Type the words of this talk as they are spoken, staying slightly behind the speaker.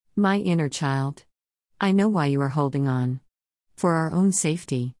My inner child. I know why you are holding on. For our own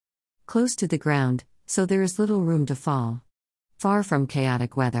safety. Close to the ground, so there is little room to fall. Far from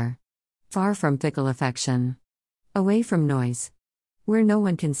chaotic weather. Far from fickle affection. Away from noise. Where no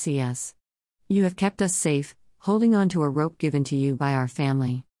one can see us. You have kept us safe, holding on to a rope given to you by our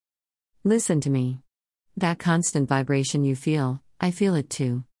family. Listen to me. That constant vibration you feel, I feel it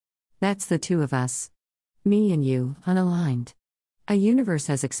too. That's the two of us. Me and you, unaligned. A universe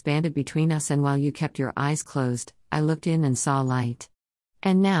has expanded between us, and while you kept your eyes closed, I looked in and saw light.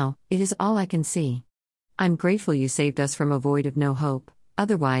 And now, it is all I can see. I'm grateful you saved us from a void of no hope,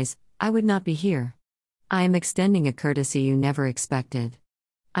 otherwise, I would not be here. I am extending a courtesy you never expected.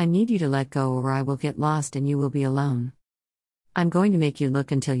 I need you to let go, or I will get lost and you will be alone. I'm going to make you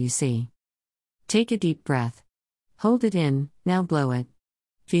look until you see. Take a deep breath. Hold it in, now blow it.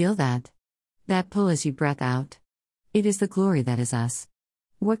 Feel that. That pull as you breath out. It is the glory that is us.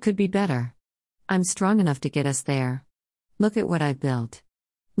 What could be better? I'm strong enough to get us there. Look at what I've built.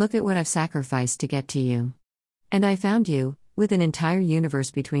 Look at what I've sacrificed to get to you. And I found you, with an entire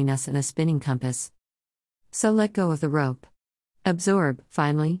universe between us and a spinning compass. So let go of the rope. Absorb,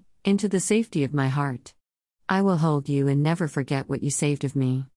 finally, into the safety of my heart. I will hold you and never forget what you saved of me.